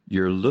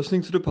You're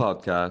listening to the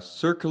podcast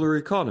Circular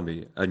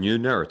Economy, a New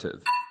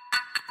Narrative.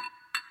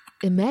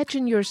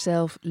 Imagine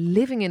yourself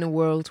living in a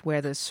world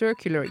where the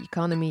circular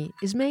economy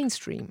is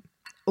mainstream.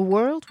 A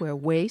world where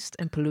waste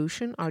and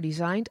pollution are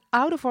designed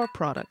out of our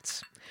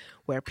products.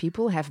 Where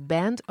people have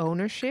banned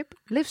ownership,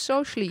 live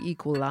socially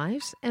equal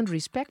lives, and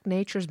respect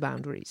nature's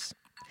boundaries.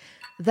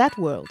 That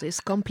world is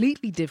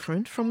completely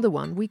different from the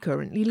one we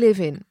currently live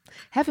in.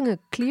 Having a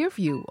clear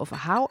view of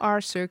how our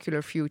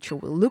circular future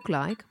will look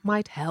like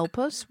might help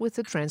us with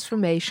the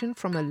transformation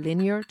from a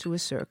linear to a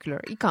circular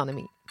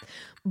economy.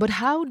 But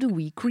how do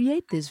we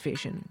create this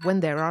vision when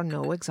there are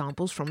no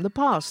examples from the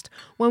past,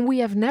 when we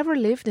have never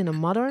lived in a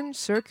modern,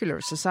 circular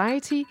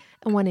society,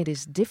 and when it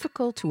is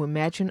difficult to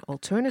imagine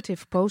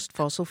alternative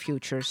post-fossil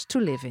futures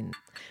to live in?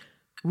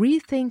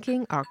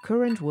 Rethinking our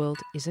current world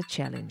is a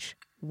challenge.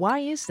 Why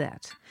is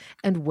that?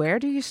 And where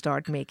do you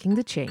start making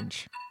the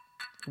change?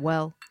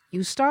 Well,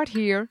 you start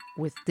here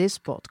with this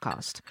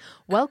podcast.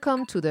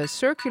 Welcome to the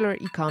Circular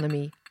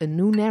Economy, a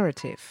New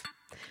Narrative.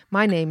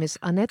 My name is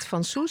Annette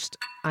van Soest.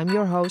 I'm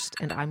your host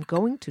and I'm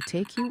going to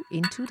take you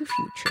into the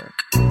future.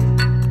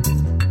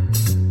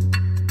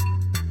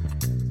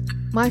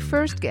 My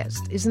first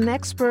guest is an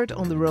expert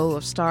on the role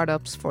of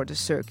startups for the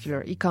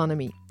circular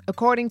economy.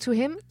 According to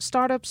him,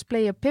 startups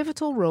play a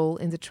pivotal role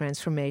in the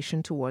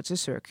transformation towards a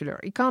circular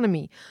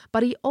economy.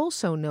 But he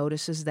also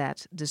notices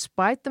that,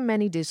 despite the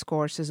many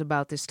discourses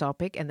about this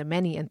topic and the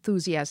many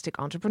enthusiastic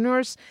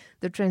entrepreneurs,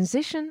 the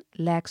transition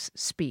lacks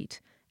speed.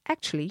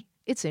 Actually,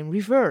 it's in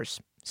reverse.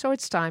 So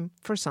it's time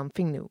for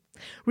something new.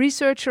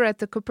 Researcher at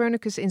the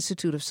Copernicus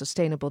Institute of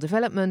Sustainable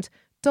Development,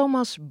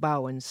 Thomas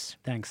Bouwens.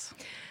 Thanks.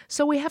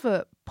 So we have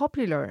a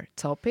popular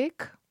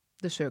topic,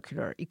 the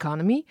circular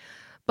economy,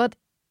 but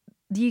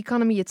the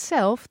economy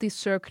itself, the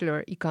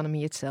circular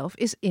economy itself,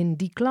 is in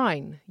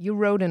decline. You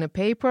wrote in a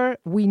paper,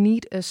 we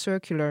need a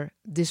circular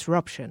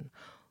disruption.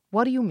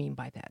 What do you mean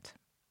by that?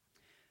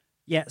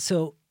 Yeah,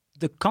 so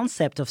the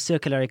concept of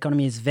circular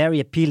economy is very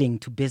appealing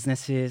to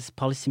businesses,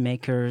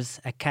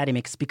 policymakers,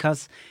 academics,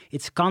 because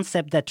it's a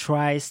concept that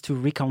tries to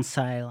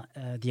reconcile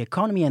the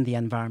economy and the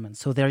environment.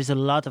 So there is a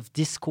lot of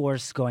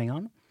discourse going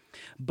on.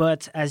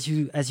 But as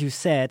you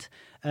said,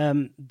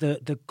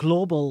 the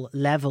global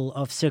level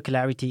of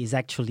circularity is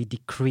actually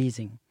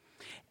decreasing.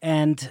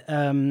 And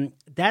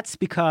that's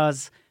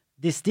because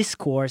this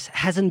discourse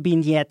hasn't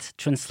been yet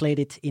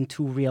translated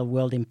into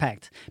real-world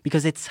impact,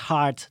 because it's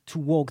hard to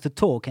walk the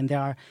talk, and there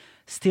are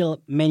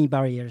still many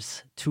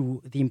barriers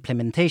to the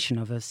implementation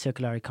of a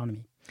circular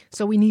economy.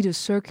 So we need a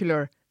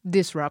circular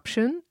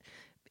disruption.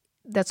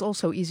 That's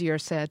also easier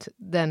said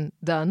than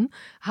done.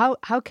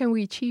 How can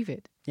we achieve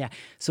it? Yeah,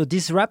 so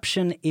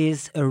disruption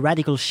is a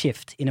radical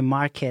shift in a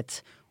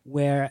market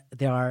where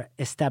there are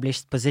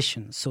established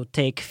positions. So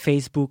take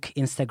Facebook,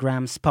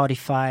 Instagram,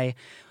 Spotify,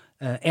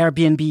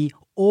 Airbnb.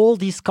 All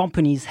these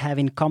companies have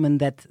in common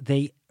that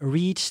they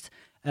reached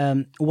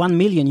 1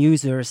 million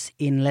users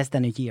in less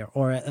than a year,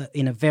 or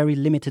in a very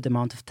limited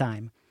amount of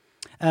time.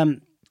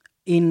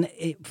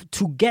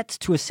 To get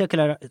to a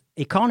circular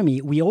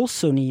economy, we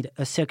also need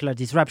a circular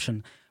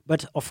disruption.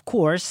 But of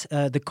course,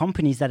 the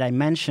companies that I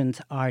mentioned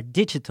are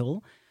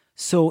digital.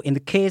 So in the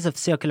case of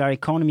circular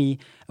economy,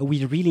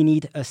 we really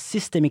need a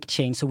systemic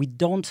change. So we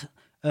don't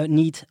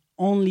need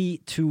only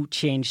to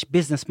change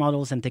business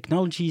models and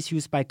technologies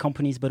used by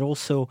companies, but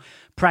also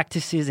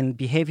practices and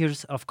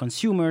behaviors of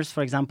consumers,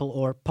 for example,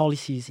 or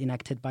policies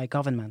enacted by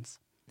governments.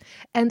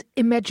 And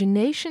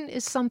imagination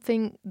is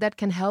something that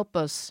can help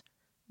us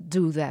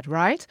do that,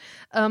 right?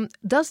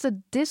 Does the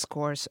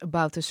discourse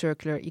about the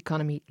circular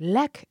economy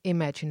lack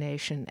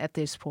imagination at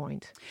this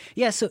point?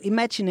 Yeah, so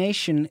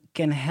imagination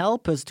can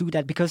help us do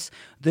that because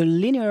the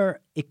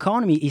linear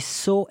economy is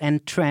so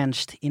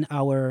entrenched in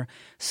our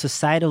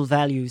societal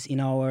values, in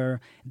our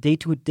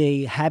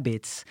day-to-day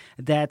habits,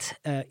 that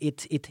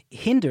it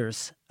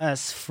hinders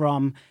us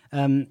from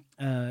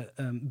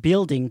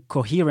building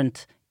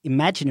coherent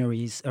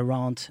imaginaries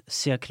around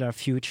circular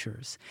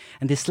futures.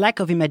 And this lack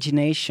of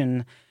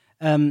imagination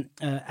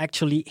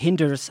actually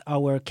hinders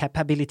our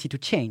capability to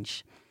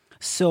change.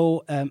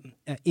 So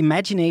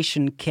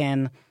imagination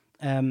can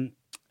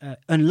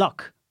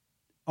unlock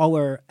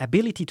our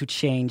ability to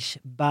change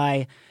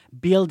by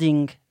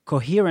building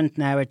coherent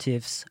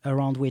narratives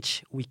around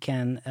which we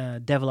can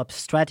develop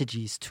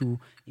strategies to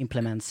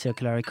implement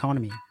circular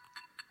economy.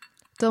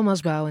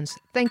 Thomas Bouwens,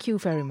 thank you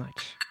very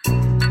much.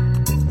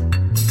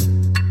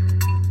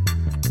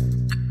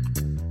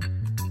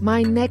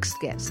 My next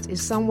guest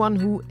is someone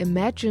who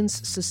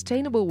imagines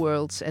sustainable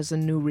worlds as a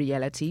new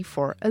reality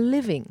for a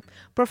living.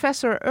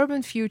 Professor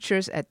Urban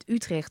Futures at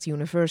Utrecht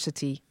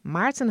University,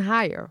 Maarten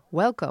Haijer.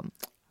 Welcome.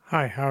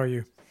 Hi, how are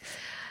you?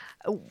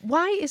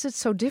 Why is it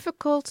so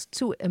difficult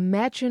to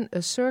imagine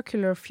a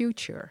circular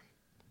future?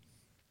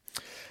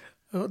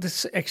 Well,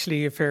 this is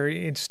actually a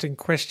very interesting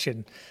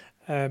question.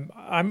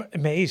 I'm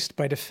amazed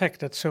by the fact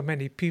that so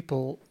many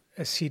people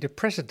see the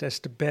present as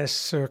the best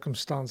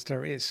circumstance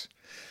there is.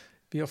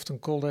 We often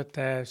call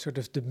that sort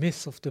of the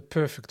myth of the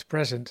perfect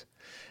present.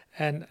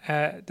 And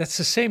that's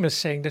the same as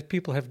saying that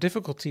people have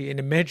difficulty in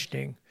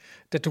imagining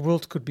that the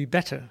world could be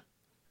better.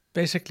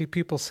 Basically,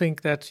 people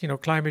think that,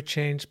 climate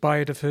change,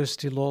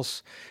 biodiversity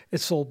loss,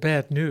 it's all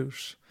bad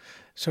news.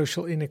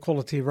 Social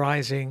inequality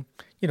rising,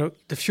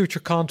 the future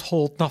can't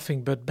hold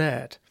nothing but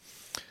bad.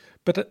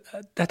 But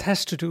that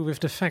has to do with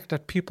the fact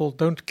that people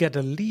don't get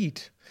a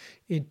lead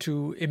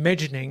into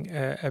imagining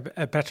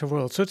a better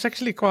world. So it's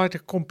actually quite a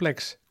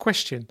complex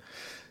question.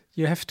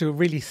 You have to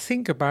really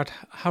think about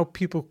how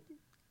people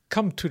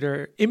come to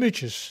their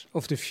images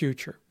of the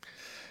future.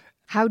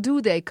 How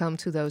do they come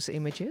to those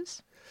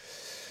images?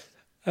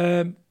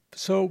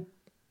 So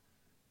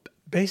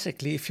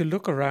basically, if you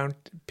look around,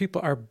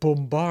 people are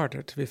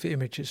bombarded with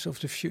images of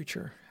the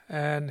future.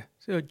 And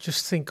so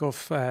just think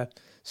of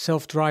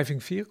self-driving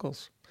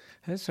vehicles.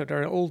 So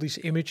there are all these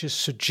images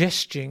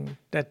suggesting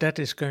that that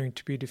is going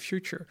to be the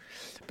future.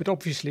 But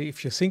obviously,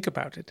 if you think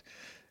about it,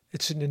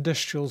 it's an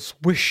industrial's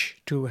wish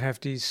to have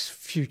these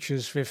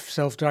futures with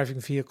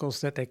self-driving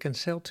vehicles that they can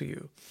sell to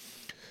you.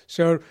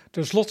 So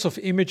there's lots of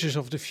images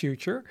of the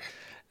future.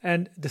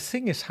 And the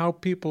thing is how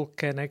people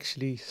can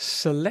actually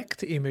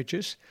select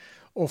images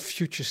of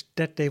futures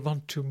that they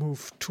want to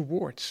move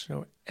towards,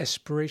 so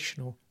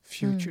aspirational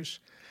futures.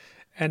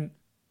 And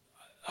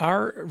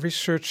our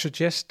research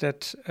suggests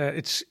that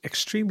it's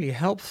extremely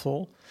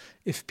helpful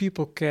if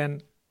people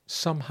can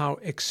somehow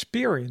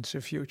experience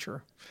a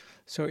future.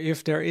 So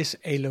if there is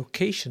a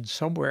location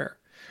somewhere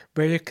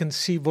where you can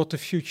see what the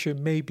future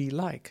may be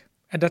like.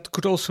 And that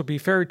could also be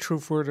very true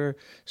for the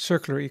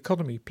circular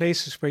economy,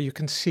 places where you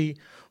can see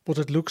what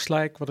it looks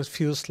like, what it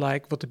feels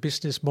like, what the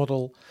business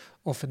model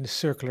of a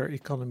circular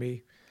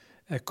economy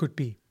could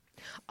be.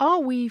 Are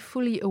we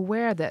fully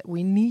aware that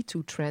we need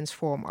to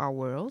transform our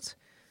world?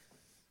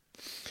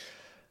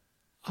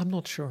 I'm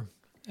not sure.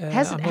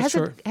 Has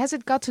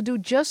it got to do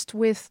just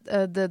with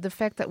the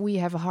fact that we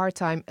have a hard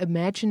time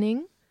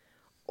imagining?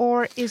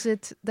 Or is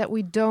it that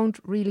we don't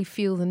really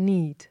feel the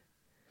need?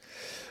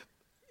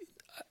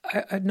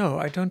 No,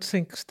 I don't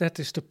think that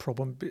is the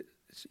problem.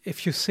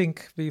 If you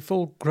think we've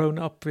all grown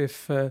up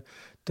with the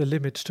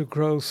Limits to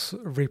Growth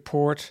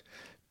report,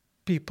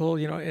 people,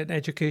 in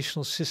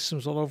educational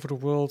systems all over the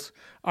world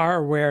are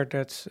aware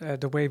that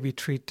the way we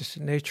treat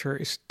nature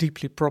is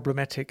deeply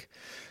problematic.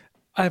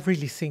 I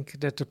really think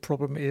that the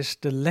problem is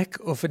the lack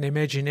of an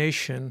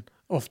imagination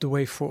of the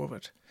way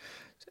forward.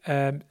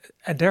 And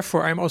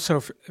therefore, I'm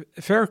also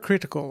very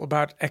critical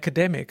about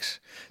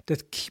academics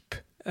that keep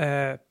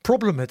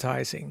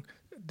problematizing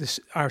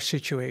our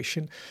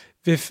situation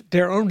with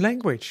their own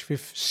language,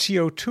 with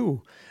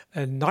CO2,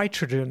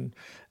 nitrogen,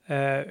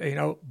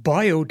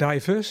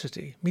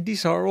 biodiversity. I mean,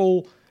 these are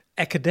all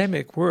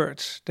academic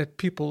words that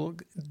people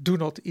do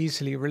not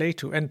easily relate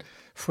to. And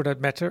for that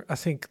matter, I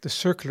think the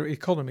circular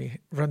economy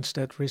runs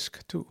that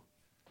risk too.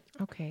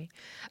 Okay.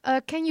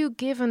 Can you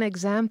give an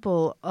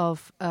example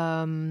of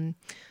how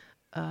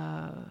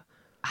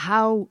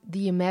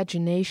the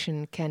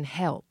imagination can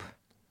help?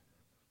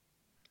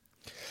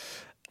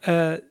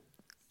 So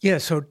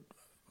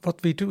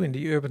what we do in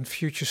the Urban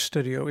Future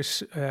Studio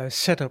is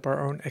set up our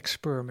own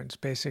experiments,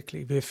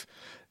 basically, with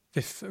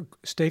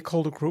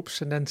stakeholder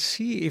groups, and then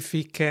see if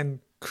we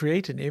can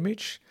create an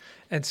image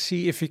and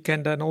see if we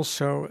can then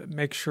also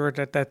make sure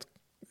that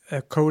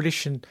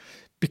coalition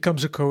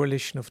becomes a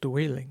coalition of the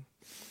willing.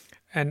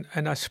 And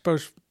I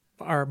suppose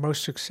our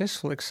most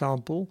successful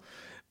example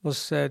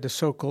was the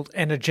so-called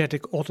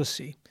Energetic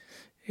Odyssey,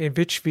 in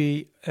which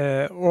we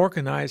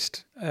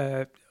organized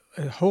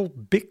a whole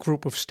big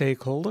group of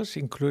stakeholders,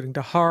 including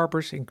the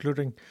harbors,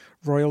 including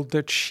Royal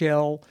Dutch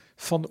Shell,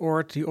 Van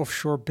Oord, the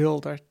offshore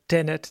builder,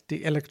 TenneT,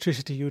 the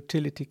electricity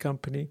utility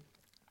company,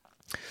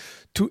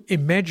 to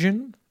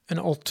imagine an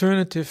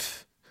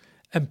alternative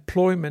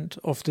employment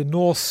of the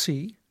North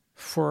Sea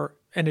for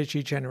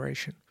energy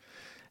generation.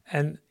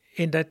 And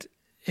in that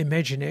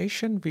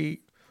imagination,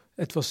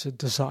 it was a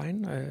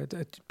design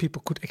that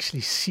people could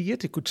actually see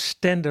it, they could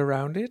stand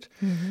around it.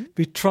 Mm-hmm.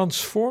 We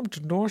transformed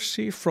the North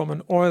Sea from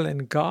an oil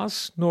and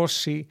gas North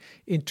Sea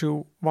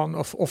into one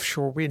of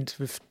offshore wind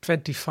with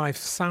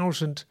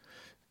 25,000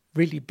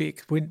 really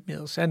big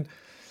windmills. And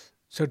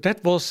so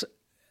that was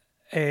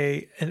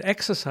an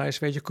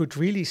exercise where you could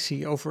really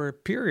see over a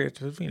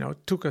period,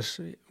 it took us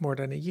more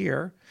than a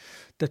year,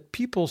 that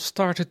people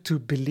started to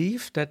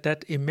believe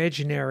that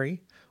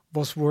imaginary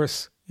was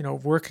worth,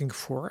 working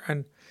for.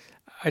 And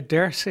I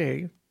dare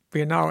say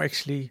we are now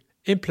actually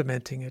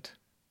implementing it.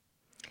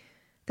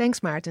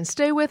 Thanks, Maarten.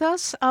 Stay with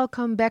us. I'll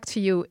come back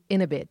to you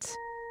in a bit.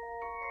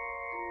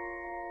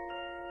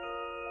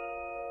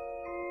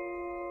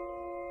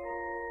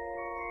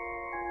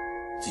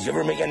 Did you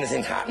ever make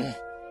anything happen?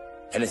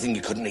 Anything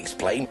you couldn't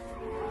explain?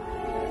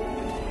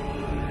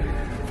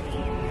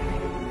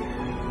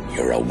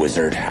 You're a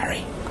wizard,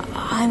 Harry.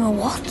 I'm a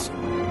what?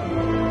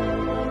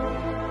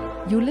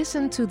 You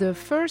listen to the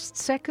first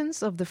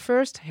seconds of the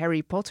first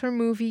Harry Potter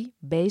movie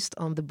based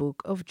on the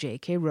book of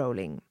J.K.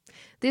 Rowling.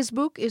 This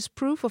book is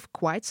proof of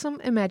quite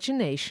some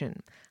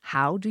imagination.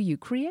 How do you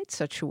create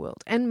such a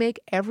world and make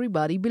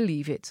everybody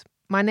believe it?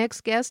 My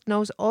next guest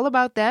knows all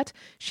about that.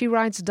 She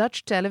writes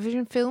Dutch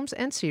television films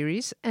and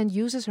series and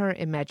uses her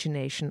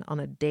imagination on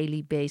a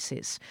daily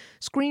basis.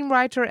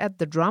 Screenwriter at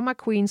The Drama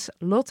Queens,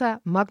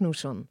 Lotta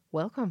Magnusson.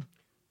 Welcome.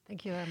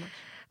 Thank you very much.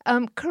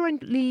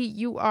 Currently,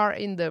 you are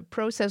in the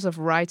process of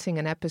writing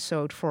an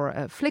episode for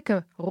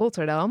Flikken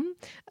Rotterdam,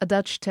 a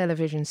Dutch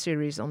television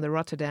series on the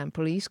Rotterdam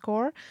Police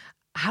Corps.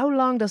 How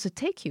long does it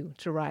take you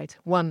to write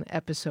one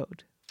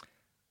episode?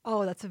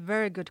 Oh, that's a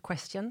very good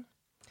question.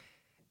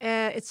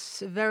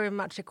 It's very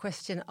much a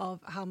question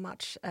of how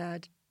much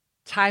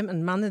time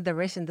and money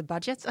there is in the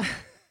budget.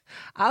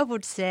 I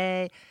would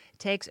say it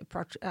takes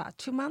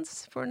 2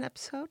 months for an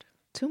episode.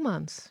 2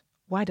 months.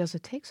 Why does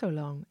it take so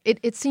long?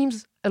 It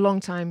seems a long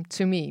time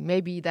to me.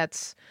 Maybe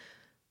that's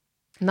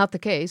not the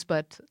case,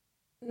 but...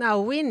 Now,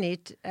 we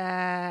need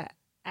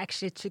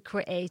actually to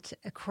create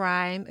a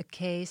crime, a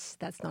case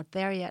that's not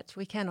there yet.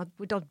 We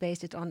don't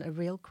base it on a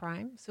real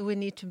crime. So we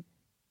need to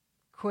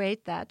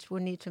create that. We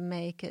need to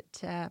make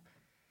it...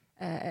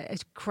 a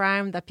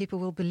crime that people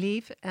will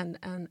believe and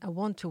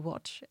want to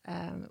watch.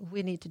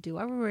 We need to do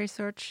our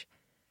research.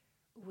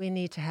 We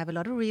need to have a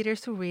lot of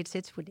readers who read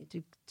it. We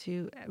need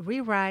to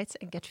rewrite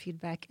and get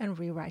feedback and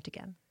rewrite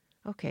again.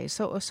 Okay,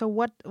 so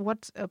what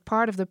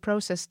part of the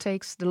process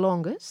takes the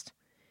longest?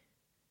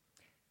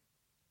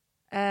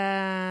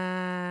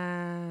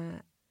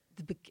 The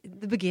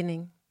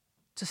beginning,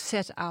 to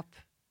set up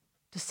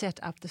the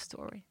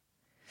story.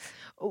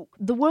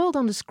 The world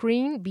on the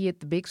screen, be it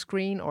the big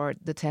screen or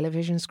the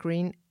television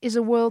screen, is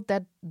a world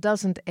that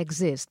doesn't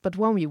exist. But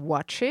when we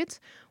watch it,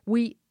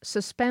 we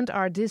suspend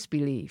our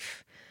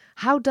disbelief.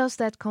 How does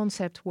that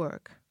concept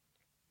work?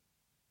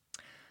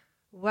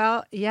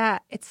 Well, yeah,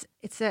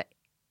 it's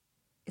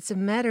a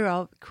matter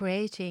of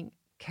creating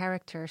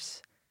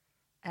characters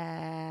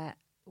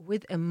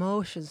with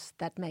emotions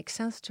that make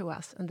sense to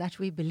us and that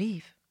we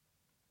believe.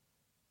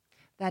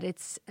 That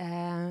it's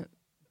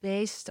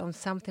based on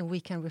something we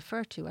can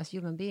refer to as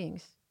human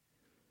beings.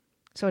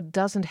 So it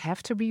doesn't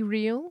have to be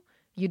real.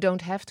 You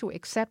don't have to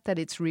accept that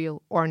it's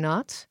real or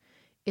not.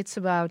 It's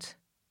about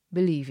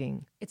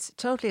believing. It's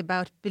totally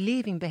about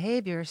believing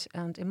behaviors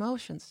and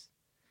emotions.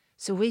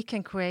 So we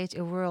can create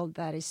a world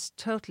that is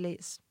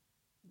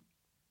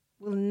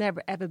will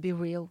never ever be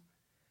real.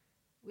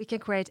 We can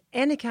create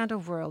any kind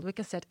of world. We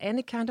can set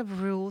any kind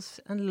of rules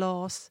and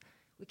laws.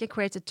 We can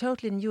create a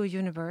totally new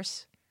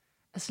universe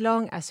as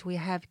long as we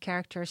have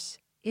characters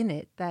in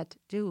it that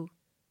do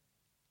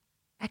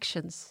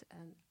actions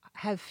and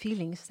have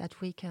feelings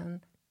that we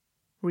can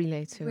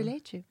relate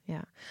to.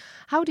 Yeah.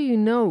 How do you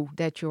know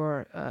that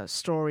your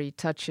story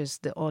touches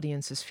the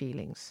audience's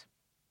feelings?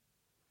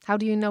 How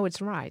do you know it's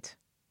right?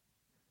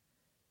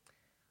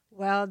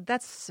 Well,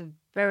 that's a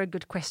very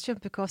good question,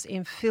 because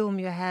in film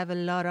you have a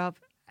lot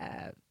of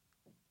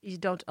you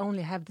don't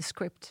only have the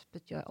script,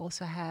 but you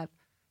also have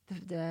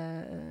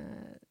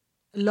a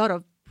lot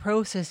of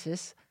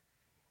processes.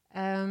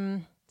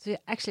 So you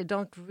actually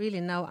don't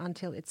really know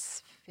until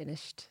it's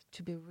finished,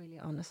 to be really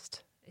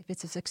honest, if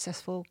it's a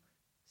successful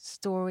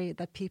story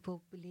that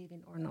people believe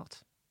in or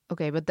not.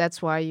 Okay, but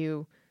that's why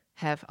you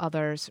have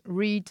others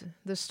read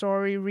the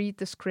story, read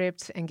the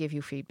script, and give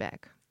you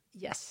feedback.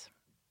 Yes.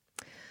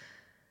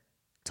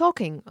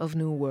 Talking of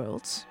new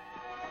worlds.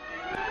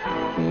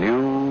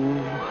 New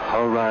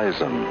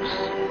horizons.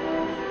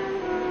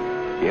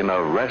 In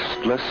a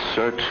restless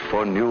search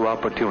for new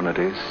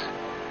opportunities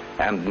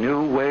and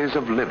new ways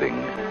of living,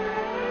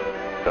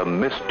 the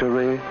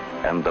mystery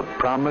and the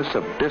promise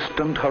of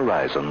distant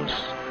horizons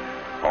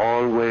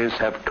always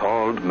have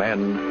called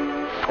men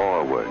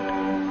forward.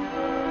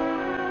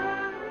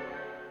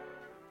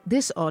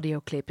 This audio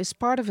clip is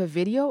part of a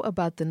video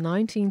about the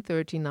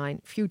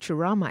 1939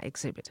 Futurama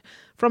exhibit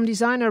from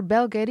designer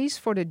Bel Geddes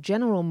for the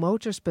General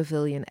Motors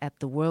Pavilion at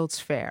the World's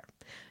Fair.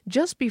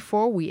 Just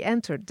before we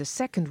entered the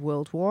Second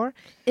World War,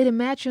 it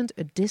imagined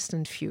a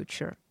distant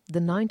future, the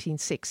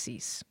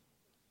 1960s.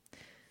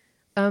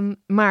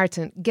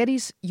 Maarten,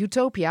 Geddes'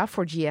 utopia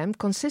for GM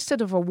consisted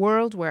of a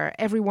world where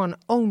everyone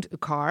owned a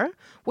car,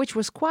 which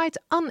was quite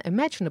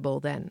unimaginable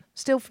then.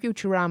 Still,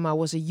 Futurama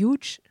was a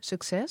huge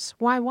success.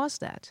 Why was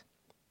that?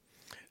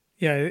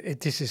 Yeah,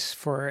 this is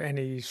for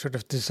any sort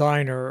of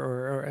designer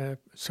or a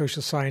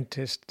social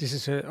scientist. This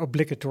is an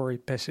obligatory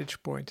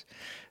passage point,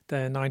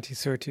 the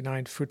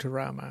 1939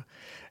 Futurama.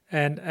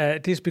 And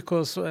it is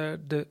because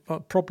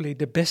probably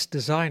the best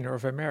designer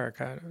of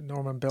America,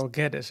 Norman Bel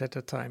Geddes at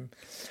the time,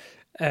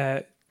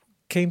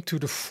 came to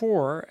the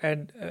fore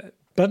and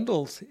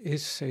bundled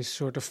his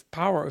sort of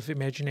power of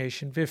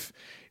imagination with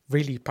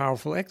really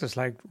powerful actors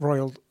like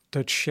Royal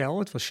Dutch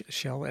Shell, it was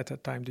Shell at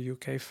that time, the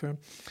UK firm,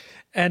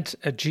 and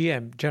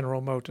GM, General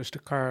Motors, the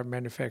car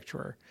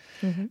manufacturer.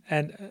 Mm-hmm.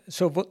 And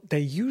so what they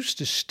used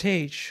the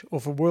stage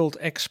of a World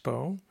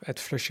Expo at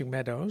Flushing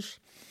Meadows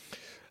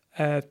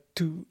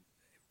to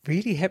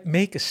really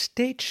make a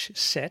stage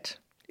set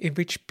in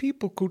which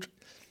people could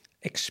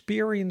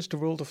experience the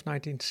world of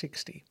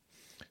 1960.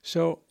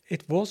 So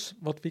it was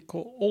what we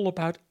call all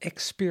about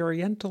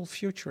experiential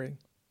futuring.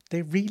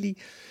 They really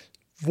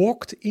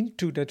walked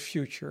into that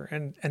future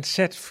and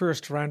sat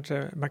first around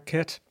the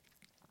maquette.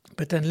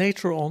 But then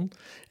later on,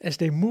 as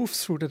they moved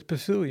through that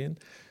pavilion,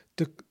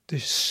 the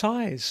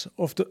size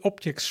of the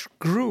objects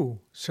grew,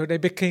 so they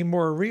became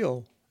more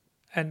real.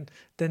 And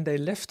then they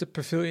left the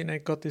pavilion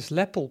and got this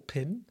lapel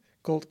pin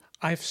called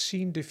 "I've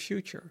seen the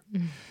future."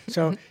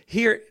 So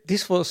here,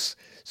 this was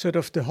sort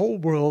of the whole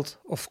world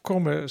of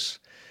commerce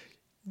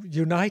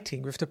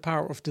uniting with the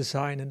power of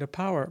design and the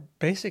power,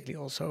 basically,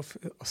 also of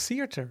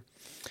theater.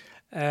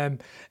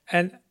 And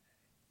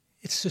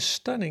it's a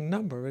stunning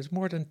number. It's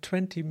more than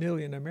 20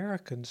 million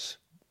Americans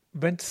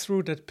went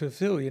through that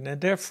pavilion,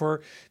 and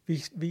therefore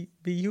we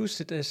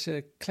used it as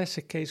a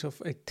classic case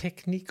of a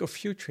technique of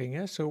futuring.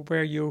 Yeah? So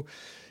where you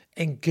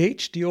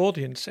engage the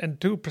audience and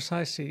do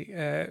precisely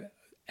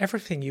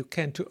everything you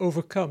can to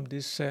overcome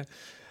this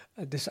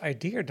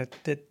idea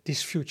that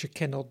this future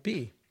cannot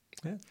be.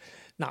 Yeah?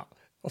 Now,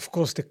 of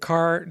course, the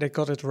car, they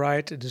got it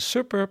right. The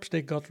suburbs,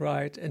 they got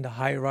right. And the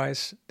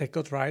high-rise, they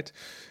got right.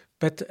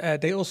 But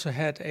they also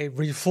had a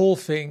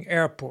revolving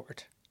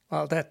airport.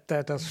 Well,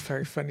 that's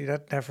very funny.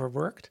 That never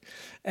worked.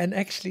 And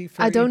actually,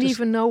 I don't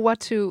even know what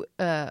to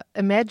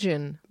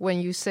imagine when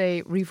you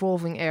say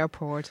revolving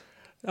airport.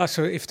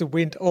 So if the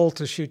wind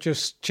alters, you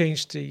just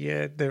change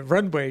the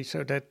runway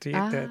so that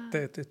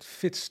that it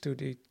fits to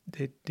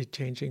the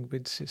changing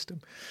wind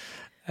system.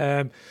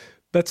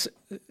 But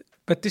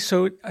this,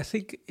 so I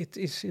think it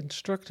is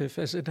instructive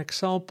as an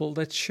example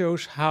that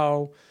shows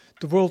how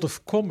the world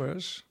of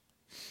commerce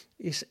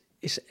is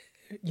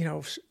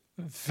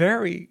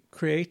very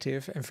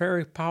creative and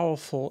very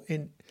powerful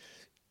in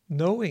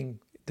knowing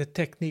the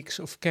techniques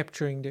of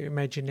capturing the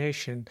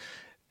imagination.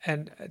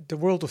 And the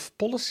world of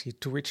policy,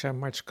 to which I'm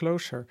much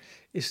closer,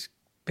 is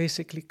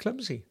basically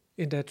clumsy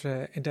in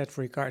that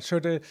regard. So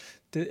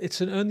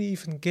it's an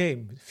uneven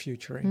game,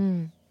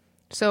 futuring.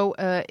 So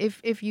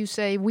if you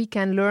say we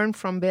can learn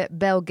from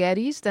Bel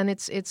Geddes, then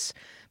it's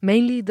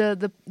mainly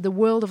the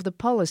world of the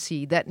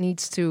policy that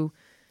needs to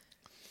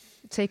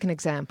take an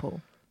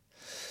example.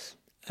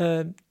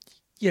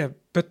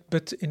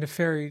 But in a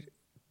very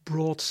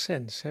broad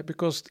sense,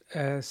 because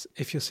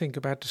if you think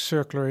about the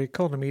circular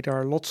economy, there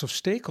are lots of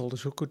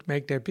stakeholders who could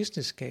make their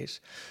business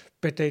case,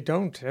 but they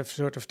don't have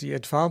sort of the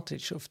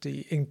advantage of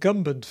the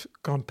incumbent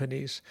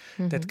companies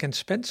that can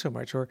spend so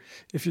much. Or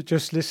if you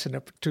just listen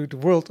up to the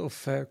world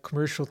of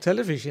commercial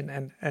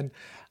television and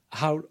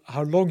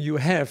how long you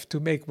have to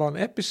make one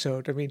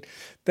episode, I mean,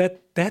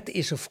 that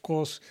is, of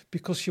course,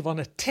 because you want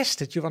to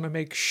test it, you want to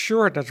make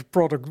sure that the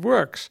product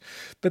works.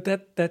 But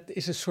that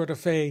is a sort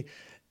of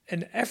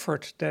an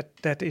effort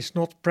that is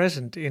not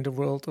present in the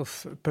world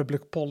of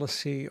public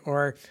policy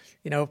or,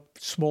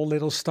 small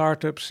little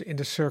startups in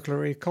the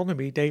circular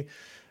economy.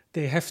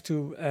 They have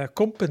to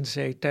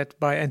compensate that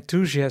by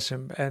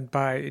enthusiasm and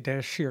by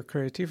their sheer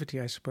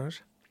creativity, I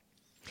suppose.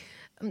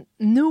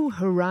 New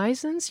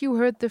horizons, you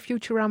heard the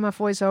Futurama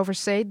voiceover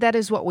say. That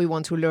is what we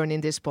want to learn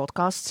in this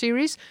podcast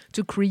series,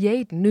 to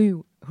create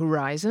new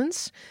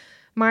horizons.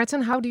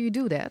 Maarten, how do you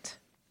do that?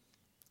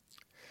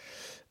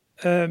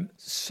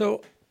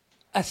 So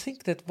I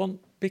think that one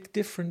big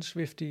difference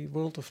with the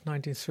world of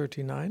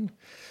 1939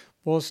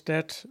 was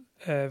that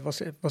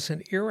was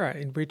an era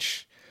in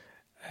which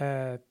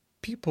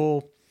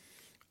people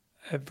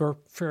were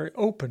very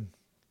open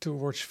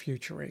towards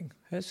futuring.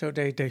 So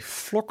they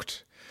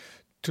flocked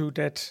to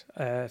that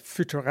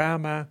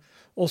Futurama,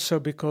 also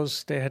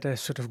because they had a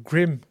sort of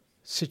grim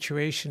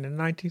situation in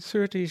the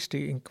 1930s,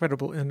 the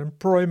incredible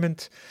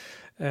unemployment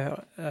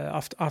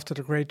after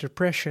the Great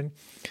Depression.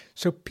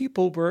 So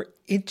people were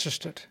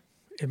interested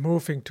in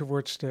moving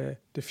towards the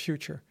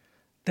future.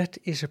 That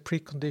is a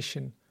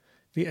precondition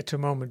we at the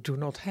moment do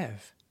not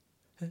have.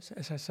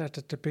 As I said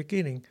at the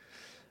beginning,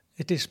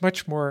 it is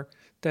much more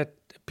that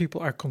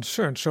people are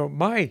concerned. So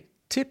my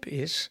tip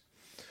is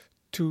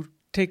to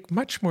take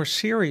much more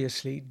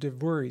seriously the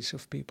worries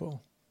of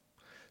people,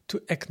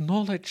 to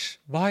acknowledge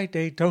why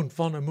they don't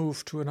want to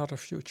move to another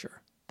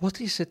future.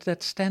 What is it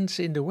that stands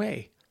in the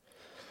way?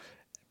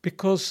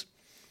 Because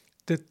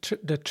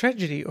the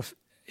tragedy of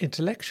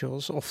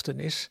intellectuals often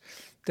is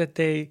that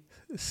they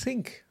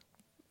think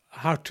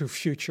how to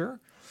future,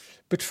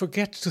 but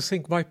forget to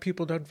think why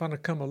people don't want to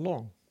come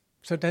along.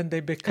 So then they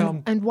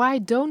become... And why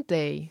don't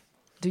they,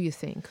 do you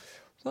think?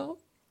 Well,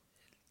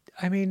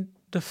 I mean,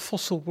 the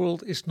fossil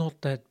world is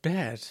not that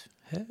bad.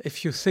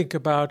 If you think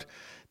about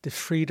the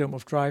freedom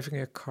of driving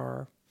a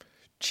car,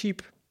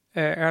 cheap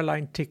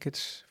airline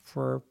tickets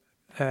for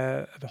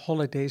the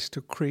holidays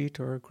to Crete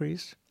or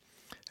Greece,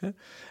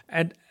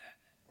 and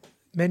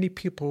many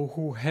people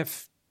who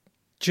have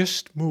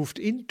just moved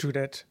into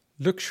that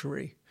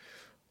luxury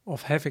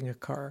of having a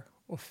car,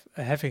 of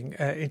having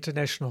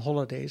international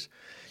holidays,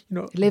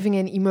 living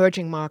in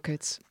emerging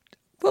markets.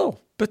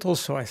 Well, but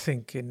also I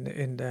think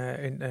in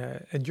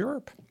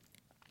Europe.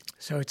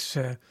 So it's,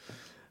 I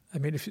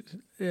mean,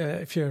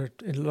 if you're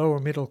in lower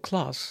middle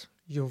class,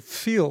 you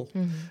feel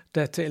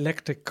that the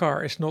electric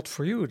car is not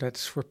for you.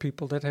 That's for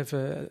people that have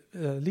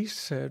at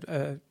least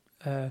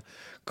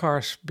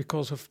cars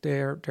because of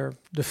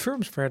the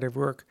firms where they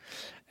work,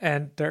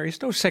 and there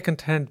is no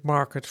second-hand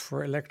market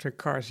for electric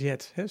cars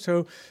yet.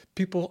 So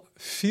people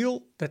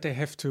feel that they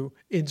have to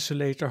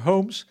insulate their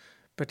homes,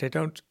 but they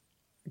don't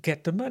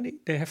get the money.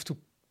 They have to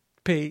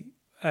pay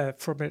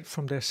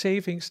from their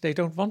savings. They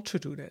don't want to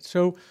do that.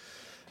 So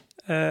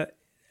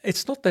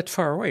it's not that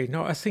far away.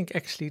 No, I think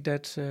actually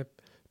that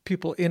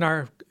people in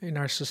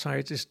our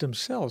societies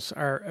themselves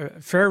are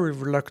very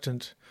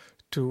reluctant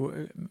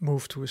to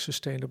move to a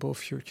sustainable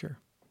future.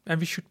 And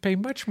we should pay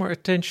much more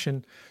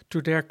attention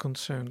to their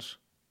concerns.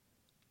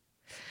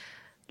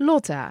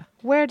 Lotta,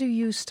 where do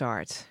you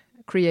start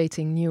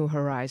creating new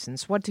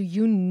horizons? What do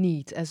you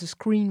need as a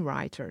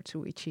screenwriter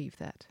to achieve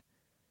that?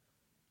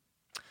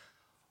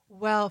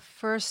 Well,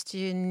 first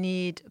you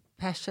need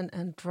passion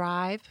and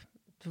drive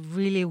to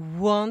really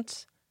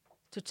want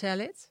to tell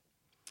it.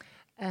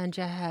 And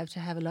you have to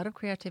have a lot of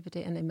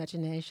creativity and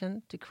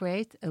imagination to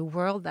create a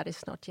world that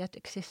is not yet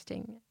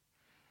existing.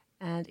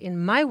 And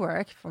in my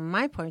work, from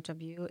my point of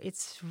view,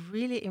 it's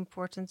really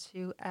important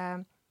to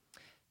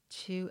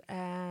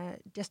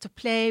just to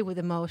play with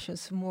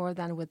emotions more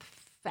than with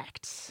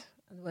facts.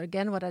 And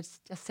again, what I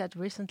just said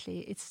recently,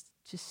 it's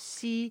to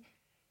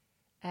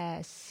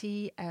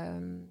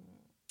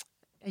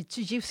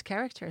to use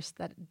characters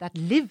that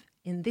live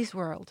in this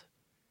world.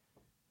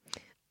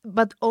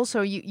 But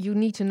also you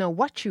need to know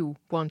what you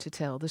want to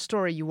tell, the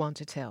story you want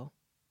to tell.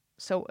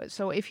 So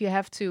if you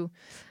have to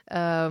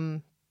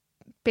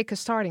pick a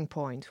starting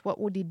point, what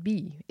would it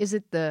be? Is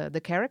it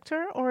the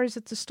character or is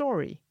it the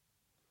story?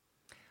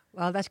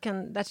 Well, that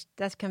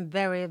can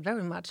vary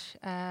very much.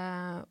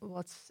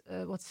 What's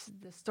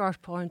the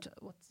start point?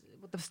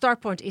 What the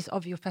start point is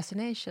of your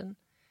fascination.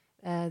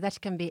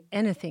 That can be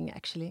anything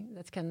actually.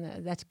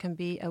 That can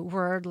be a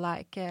word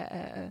like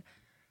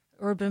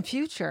urban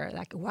future.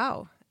 Like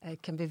wow,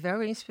 it can be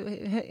very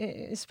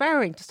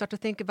inspiring to start to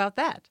think about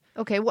that.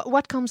 Okay,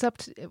 what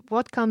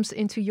comes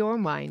into your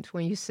mind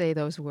when you say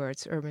those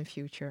words, urban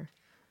future?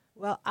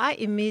 Well, I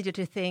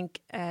immediately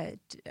think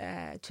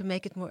to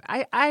make it more.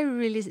 I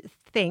really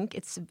think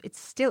it's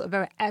still a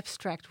very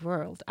abstract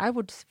world. I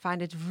would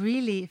find it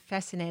really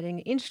fascinating,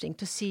 interesting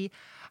to see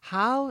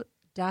how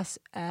does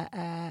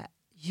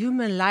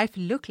human life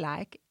look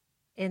like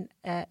in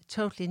a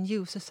totally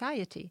new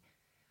society,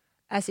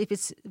 as if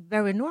it's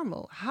very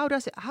normal. How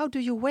do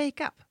you wake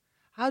up?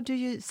 How do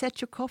you set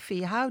your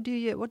coffee?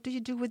 What do you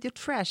do with your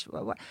trash?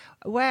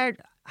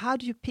 How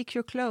do you pick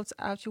your clothes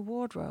out your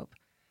wardrobe?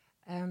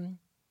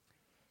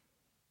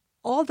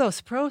 All those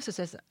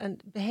processes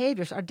and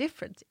behaviors are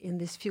different in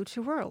this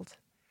future world.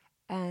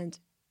 And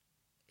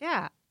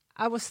yeah,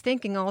 I was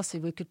thinking also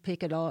we could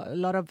pick a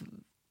lot of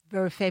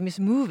very famous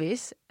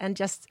movies and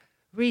just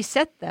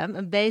reset them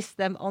and base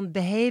them on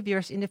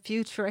behaviors in the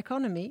future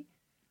economy.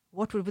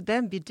 What would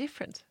then be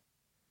different?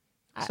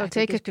 So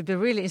it could be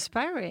really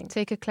inspiring.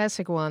 Take a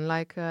classic one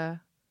like,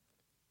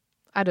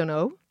 I don't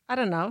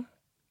know.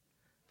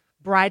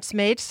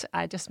 Bridesmaids,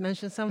 I just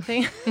mentioned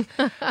something.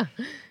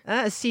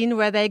 A scene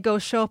where they go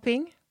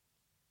shopping.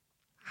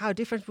 How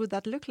different would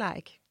that look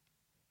like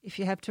if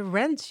you have to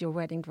rent your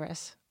wedding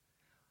dress?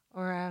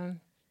 Or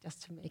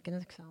just to make an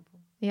example.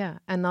 Yeah,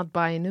 and not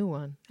buy a new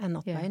one.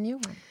 Buy a new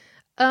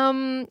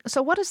one.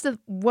 So what is the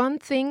one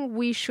thing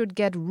we should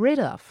get rid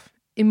of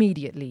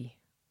immediately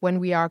when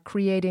we are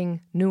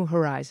creating new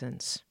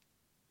horizons?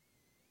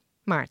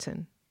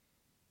 Maarten.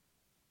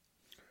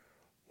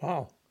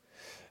 Wow.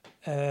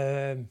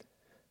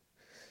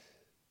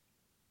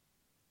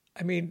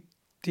 I mean,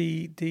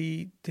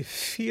 the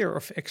fear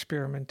of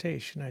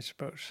experimentation, I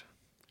suppose.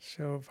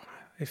 So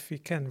if we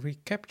can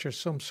recapture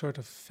some sort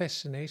of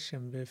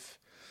fascination with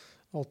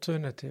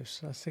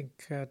alternatives, I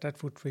think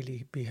that would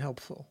really be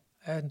helpful.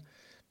 And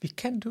we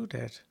can do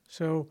that.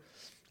 So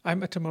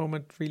I'm at the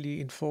moment really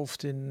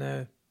involved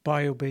in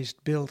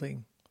bio-based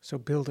building. So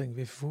building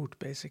with wood,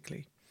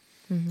 basically.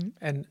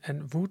 Mm-hmm.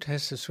 And wood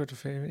has a sort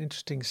of an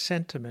interesting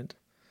sentiment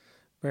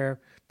where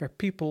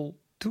people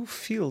do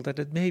feel that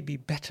it may be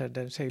better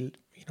than, say,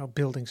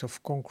 buildings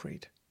of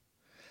concrete.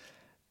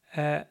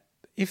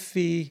 If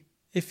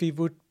we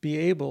would be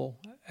able,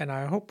 and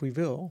I hope we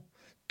will,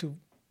 to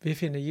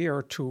within a year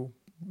or two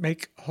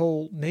make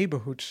whole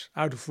neighborhoods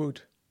out of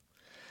wood,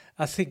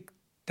 I think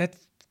that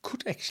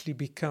could actually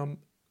become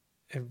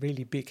a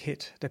really big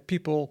hit. That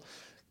people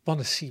want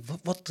to see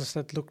what does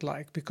that look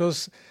like?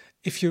 Because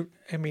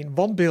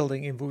one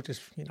building in wood is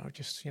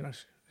just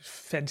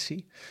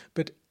fancy,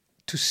 but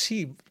to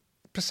see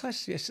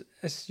precisely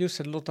as you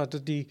said, Lotta,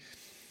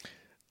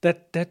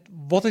 that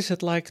what is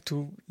it like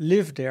to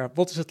live there?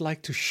 What is it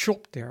like to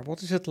shop there?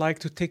 What is it like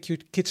to take your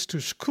kids to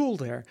school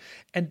there?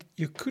 And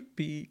you could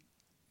be,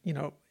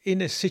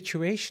 in a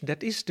situation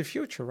that is the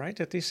future, right?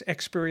 That is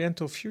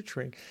experiential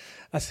futuring.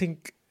 I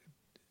think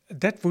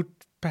that would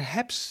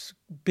perhaps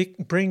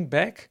bring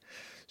back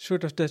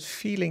sort of that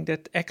feeling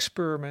that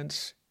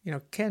experiments,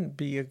 can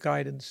be a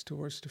guidance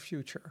towards the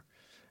future.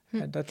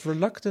 And that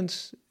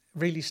reluctance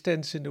really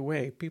stands in the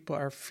way. People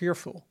are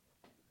fearful.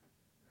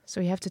 So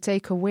you have to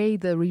take away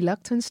the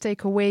reluctance,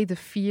 take away the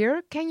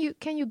fear. Can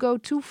you go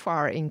too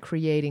far in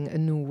creating a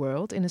new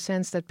world in a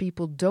sense that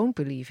people don't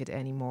believe it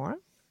anymore?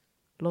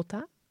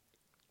 Lotta?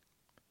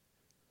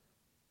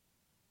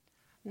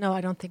 No,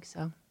 I don't think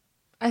so.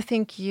 I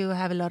think you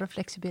have a lot of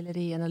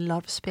flexibility and a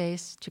lot of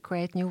space to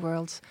create new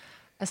worlds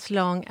as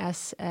long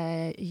as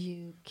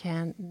you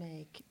can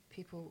make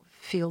people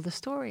feel the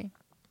story.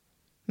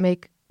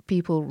 Make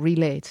people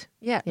relate.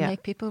 Yeah,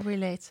 make people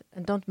relate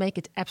and don't make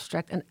it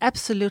abstract and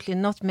absolutely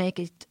not make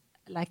it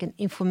like an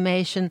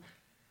information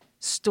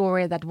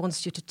story that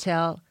wants you to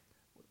tell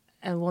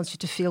and wants you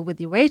to feel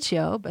with your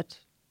ratio, but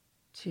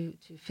to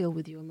feel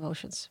with your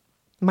emotions.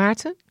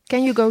 Maarten,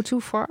 can you go too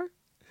far?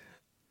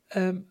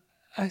 I'm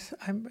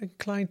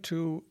inclined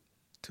to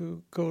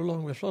go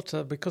along with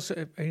Lotta because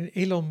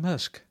Elon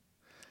Musk,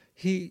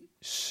 he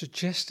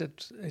suggested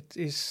it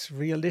is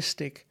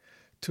realistic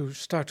to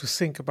start to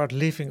think about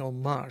living on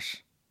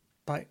Mars.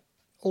 By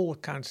all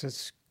accounts,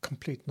 it's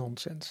complete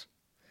nonsense.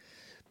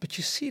 But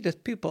you see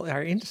that people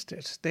are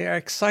interested. They are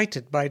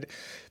excited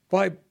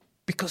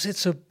because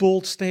it's a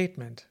bold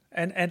statement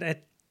and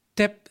it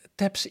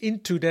taps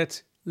into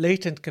that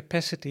latent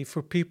capacity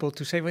for people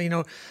to say,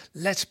 well,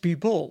 let's be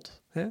bold.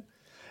 Huh?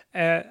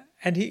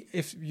 And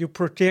if you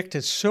project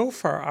it so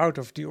far out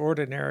of the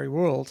ordinary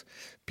world,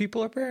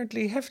 people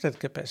apparently have that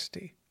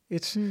capacity.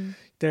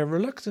 Their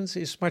reluctance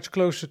is much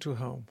closer to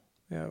home.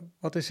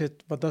 What is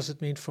it? What does it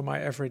mean for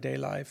my everyday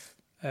life?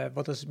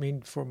 What does it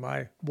mean for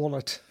my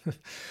wallet?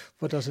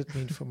 What does it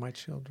mean for my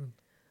children?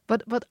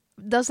 But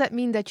does that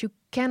mean that you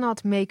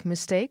cannot make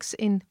mistakes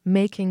in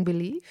making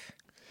believe?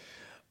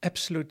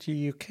 Absolutely,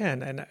 you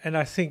can, and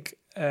I think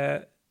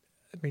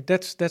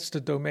that's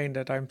the domain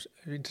that I'm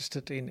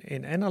interested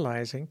in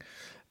analyzing,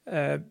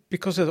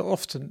 because it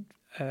often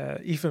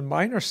even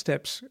minor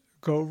steps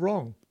go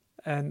wrong,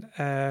 and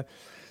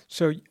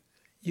so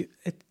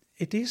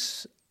it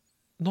is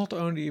not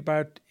only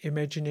about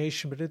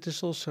imagination, but it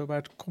is also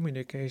about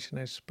communication,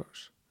 I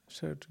suppose.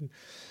 So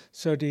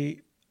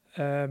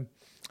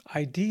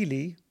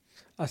ideally,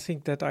 I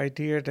think that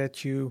idea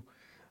that you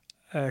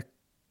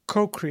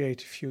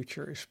co-create a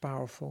future is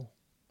powerful.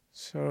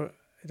 So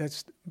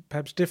that's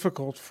perhaps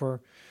difficult for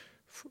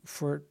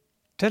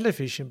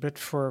television, but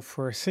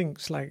for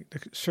things like the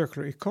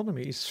circular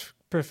economy, it's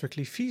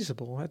perfectly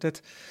feasible.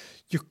 That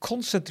you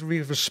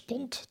constantly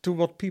respond to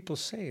what people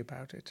say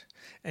about it,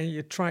 and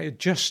you try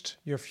adjust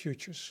your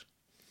futures.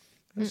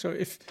 So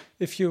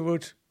if you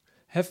would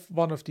have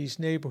one of these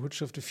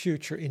neighborhoods of the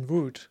future in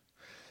wood,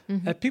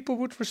 people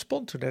would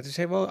respond to that and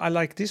say, well, I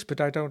like this,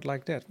 but I don't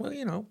like that.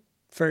 Well,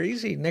 very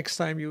easy. Next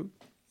time you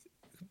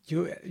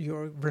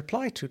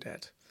reply to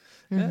that.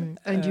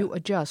 And you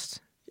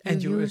adjust.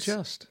 And you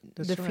adjust.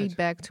 That's the right.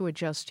 feedback to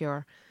adjust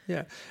your...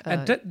 Yeah,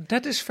 and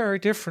that is very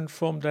different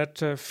from that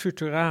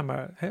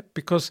Futurama,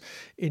 because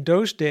in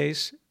those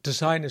days,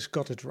 designers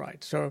got it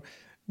right. So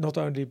not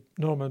only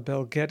Norman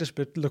Bell Geddes,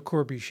 but Le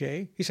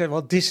Corbusier, he said,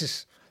 well,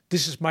 this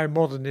is my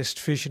modernist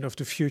vision of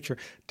the future.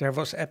 There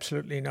was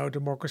absolutely no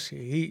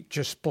democracy. He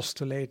just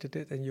postulated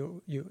it, and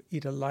you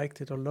either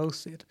liked it or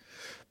loathed it.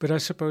 But I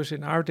suppose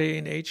in our day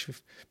and age,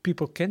 if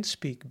people can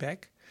speak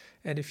back,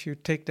 and if you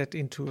take that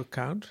into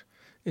account,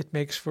 it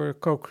makes for a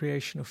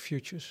co-creation of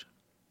futures.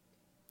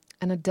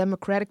 And a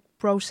democratic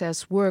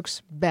process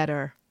works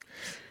better.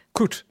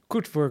 Could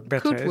work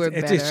better. Could work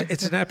better.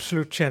 It's an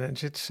absolute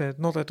challenge. It's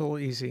not at all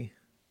easy.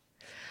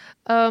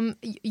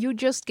 You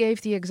just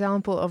gave the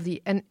example of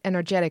the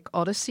energetic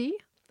odyssey.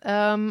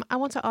 I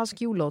want to ask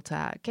you,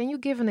 Lotta, can you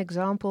give an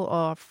example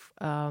of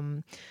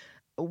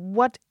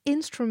what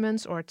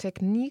instruments or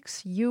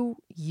techniques you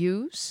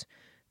use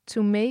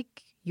to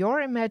make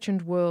your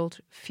imagined world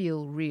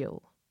feel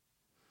real?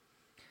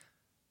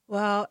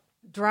 Well,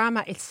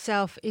 drama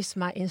itself is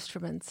my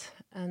instrument,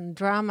 and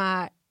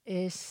drama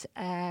is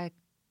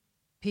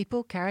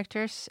people,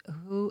 characters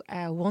who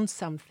want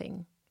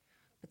something,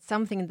 but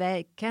something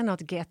they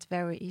cannot get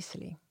very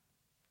easily.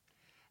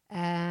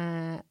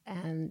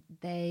 And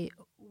they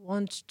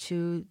want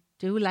to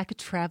do like a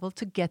travel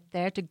to get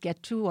there, to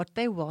get to what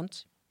they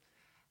want.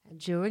 And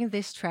during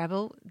this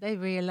travel, they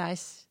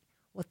realize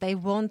what they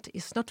want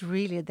is not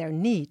really their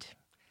need.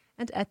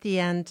 And at the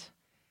end,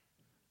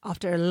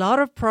 after a lot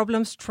of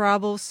problems,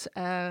 troubles,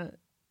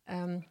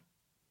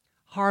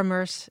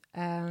 harmers,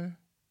 at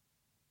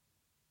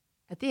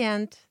the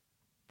end,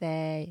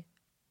 they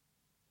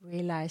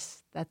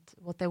realize that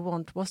what they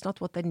want was not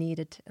what they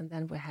needed, and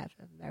then we have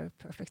a very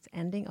perfect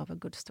ending of a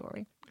good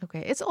story.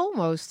 Okay, it's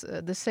almost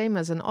the same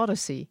as an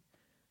Odyssey.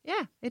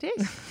 Yeah, it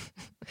is.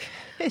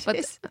 But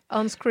is.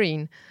 On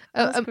screen.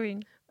 On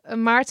screen.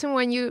 Martin,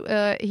 when you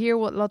hear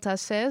what Lotta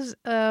says,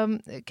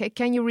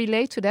 can you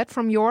relate to that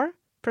from your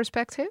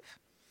perspective?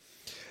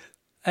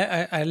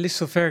 I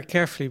listen very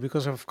carefully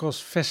because I'm, of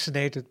course,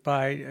 fascinated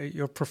by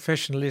your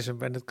professionalism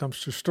when it comes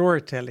to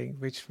storytelling,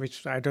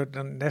 which I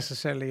don't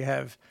necessarily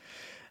have.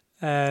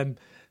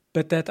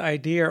 But that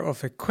idea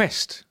of a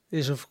quest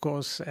is, of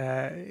course,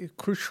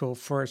 crucial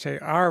for, say,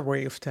 our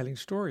way of telling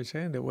stories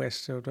in the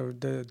West. So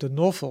the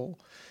novel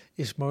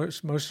is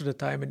most of the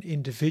time an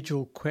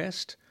individual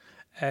quest,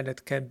 and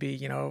it can be,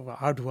 you know,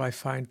 how do I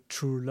find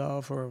true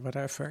love or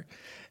whatever.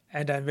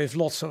 And then with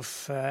lots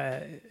of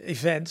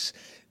events,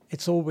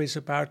 it's always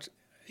about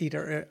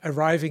either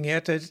arriving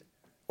at it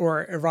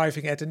or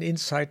arriving at an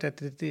insight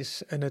that it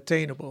is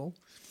unattainable.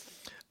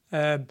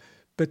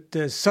 But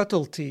the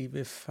subtlety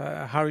with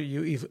how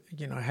you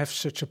have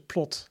such a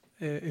plot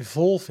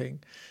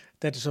evolving,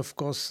 that is of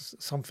course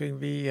something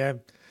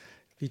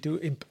we do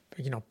in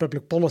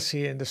public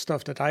policy and the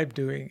stuff that I'm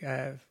doing.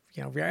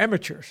 We are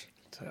amateurs,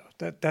 so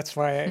that's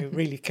why I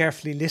really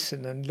carefully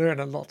listen and learn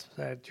a lot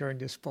during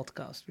this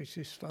podcast, which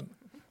is fun.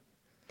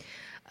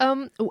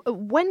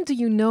 When do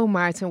you know,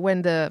 Maarten,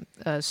 when the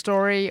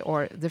story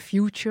or the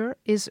future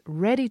is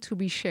ready to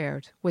be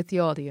shared with the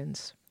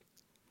audience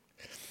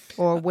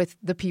or with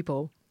the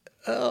people?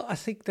 I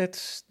think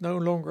that's no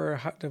longer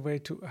the way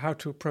how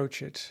to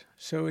approach it.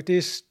 So it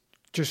is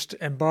just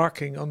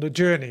embarking on the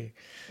journey,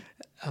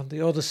 on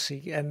the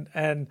odyssey,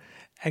 and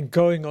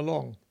going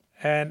along,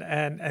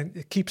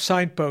 and keep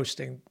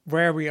signposting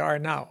where we are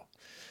now,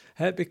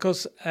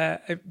 because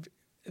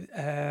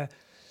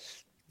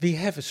we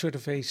have a sort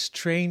of a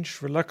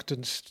strange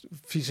reluctance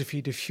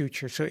vis-a-vis the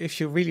future. So if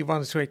you really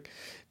want to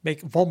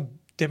make one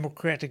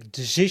democratic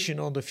decision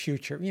on the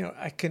future,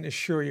 I can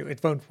assure you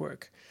it won't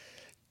work.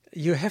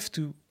 You have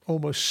to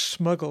almost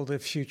smuggle the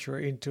future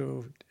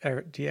into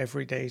the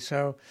everyday.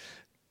 So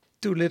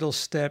do little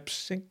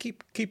steps and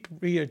keep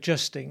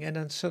readjusting, and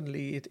then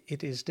suddenly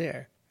it is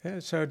there.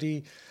 So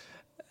the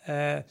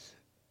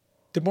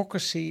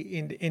democracy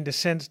in the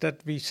sense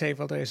that we say,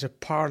 well, there is a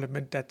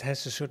parliament that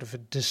has a sort of a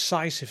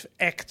decisive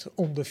act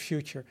on the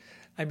future.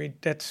 I mean,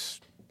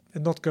 that's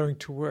not going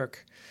to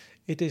work.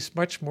 It is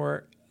much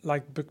more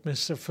like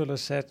Buckminster Fuller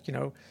said,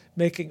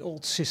 making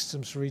old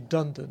systems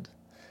redundant.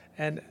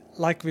 And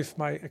like with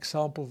my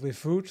example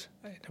with wood,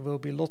 there will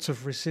be lots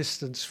of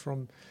resistance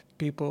from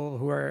people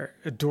who are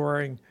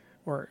adoring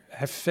or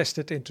have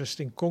vested interest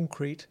in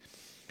concrete.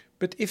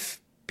 But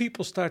if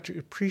people start to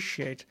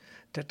appreciate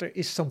that there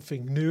is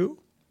something new,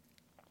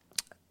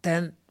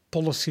 then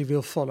policy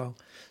will follow.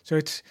 So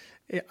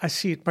I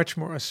see it much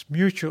more as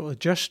mutual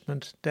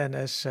adjustment than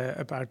as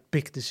about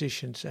big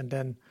decisions and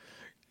then,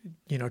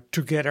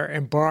 together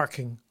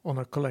embarking on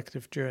a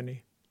collective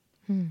journey.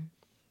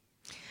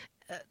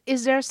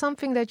 Is there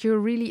something that you're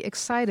really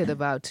excited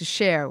about to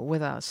share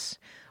with us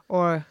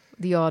or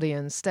the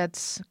audience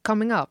that's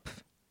coming up?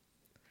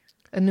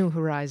 A new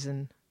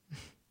horizon?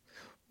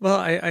 Well,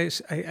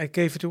 I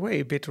gave it away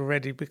a bit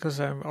already because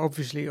I'm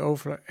obviously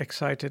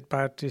overexcited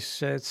about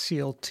this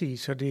CLT.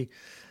 So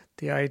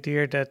the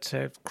idea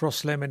that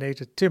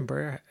cross-laminated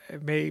timber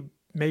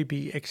may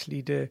be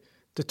actually the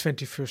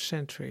 21st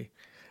century.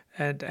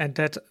 And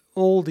that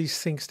all these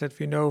things that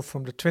we know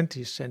from the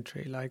 20th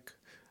century, like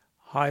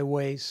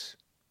highways,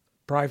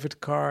 private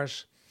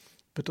cars,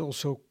 but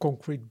also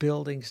concrete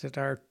buildings that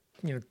are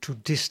too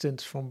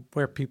distant from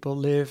where people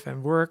live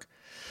and work,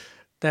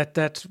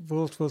 that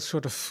world will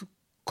sort of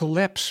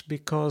collapse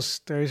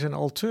because there is an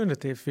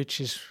alternative which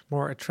is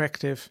more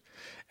attractive,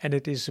 and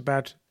it is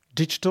about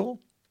digital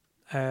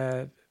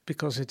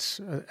because it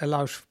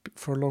allows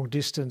for long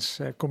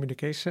distance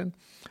communication,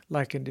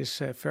 like in this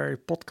very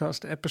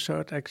podcast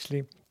episode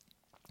actually.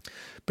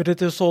 But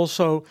it is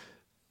also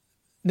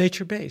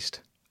nature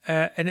based,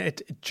 and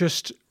it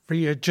just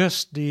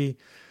readjusts the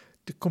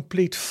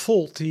complete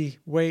faulty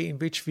way in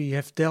which we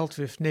have dealt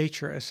with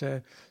nature as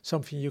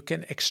something you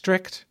can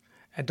extract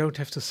and don't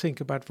have to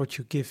think about what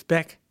you give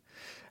back.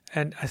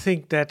 And I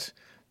think that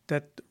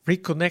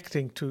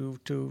reconnecting to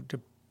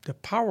the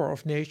power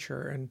of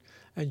nature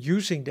and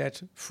using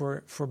that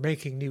for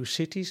making new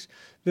cities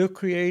will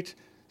create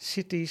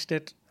cities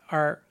that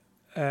are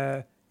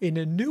in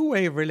a new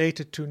way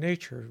related to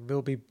nature,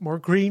 will be more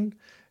green,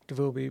 there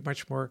will be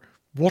much more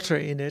water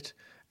in it,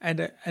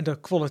 and the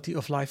quality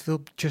of life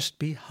will just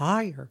be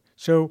higher.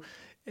 So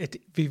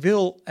we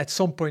will at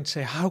some point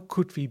say, how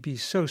could we be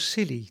so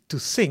silly to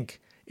think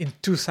in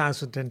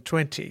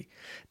 2020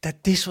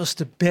 that this was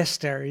the best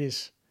there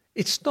is?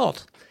 It's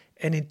not.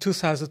 And in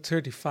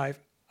 2035,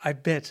 I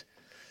bet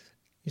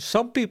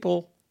some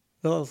people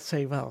will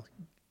say, well,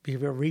 we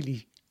were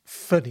really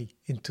funny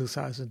in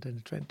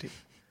 2020.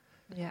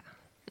 Yeah.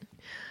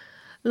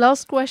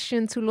 Last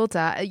question to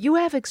Lotta. You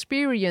have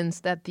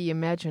experienced that the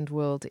imagined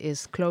world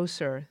is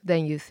closer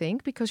than you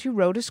think because you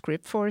wrote a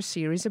script for a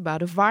series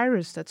about a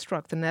virus that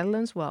struck the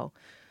Netherlands. Well,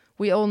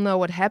 we all know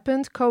what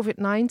happened,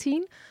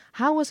 COVID-19.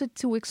 How was it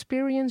to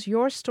experience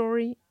your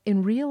story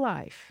in real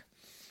life?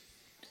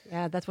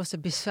 Yeah, that was a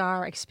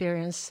bizarre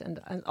experience and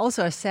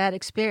also a sad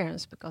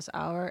experience because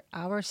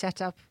our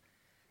setup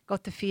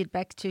got the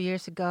feedback 2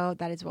 years ago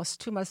that it was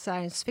too much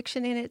science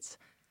fiction in it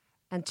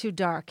and too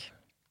dark.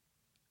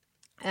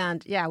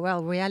 And yeah,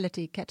 well,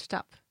 reality catched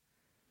up,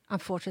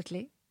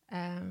 unfortunately.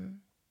 But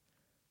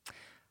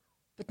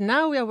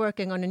now we are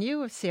working on a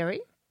new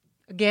series.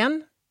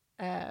 Again,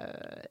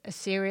 a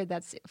series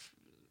that's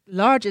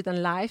larger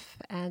than life,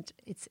 and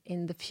it's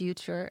in the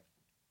future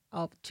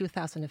of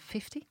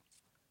 2050.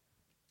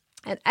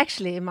 And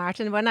actually,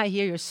 Martin, when I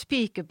hear you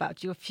speak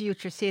about your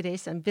future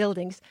cities and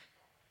buildings,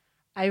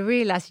 I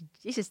realize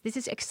this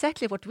is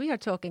exactly what we are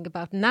talking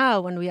about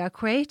now when we are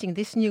creating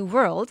this new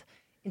world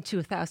in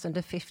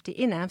 2050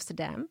 in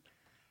Amsterdam.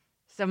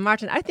 So,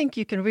 Martin, I think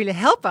you can really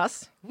help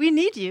us. We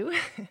need you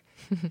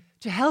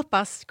to help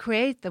us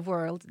create the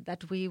world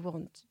that we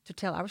want to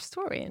tell our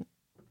story in.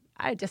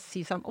 I just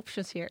see some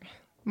options here.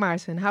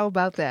 Martin, how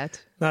about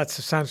that? That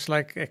sounds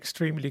like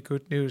extremely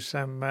good news.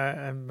 I'm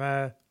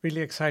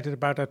really excited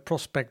about that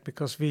prospect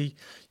because we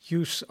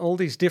use all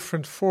these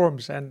different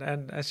forms. And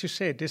as you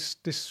say, this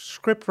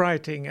script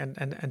writing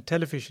and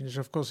television is,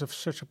 of course,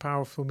 such a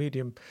powerful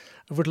medium.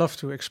 I would love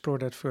to explore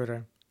that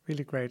further.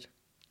 Really great.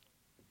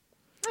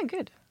 Oh,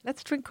 good.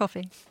 Let's drink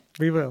coffee.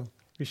 We will.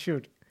 We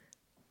should.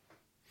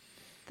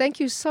 Thank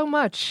you so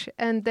much.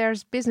 And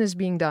there's business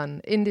being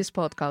done in this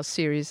podcast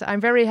series. I'm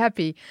very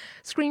happy.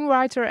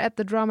 Screenwriter at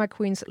the Drama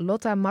Queens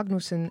Lotta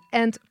Magnussen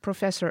and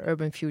Professor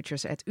Urban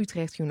Futures at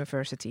Utrecht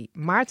University,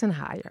 Maarten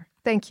Haijer.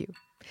 Thank you.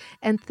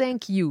 And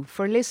thank you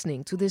for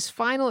listening to this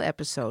final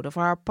episode of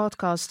our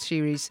podcast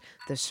series,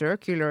 The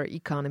Circular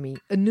Economy,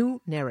 A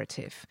New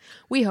Narrative.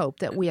 We hope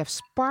that we have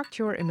sparked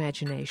your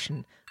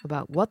imagination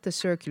about what the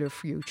circular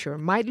future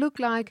might look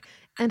like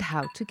and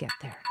how to get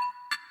there.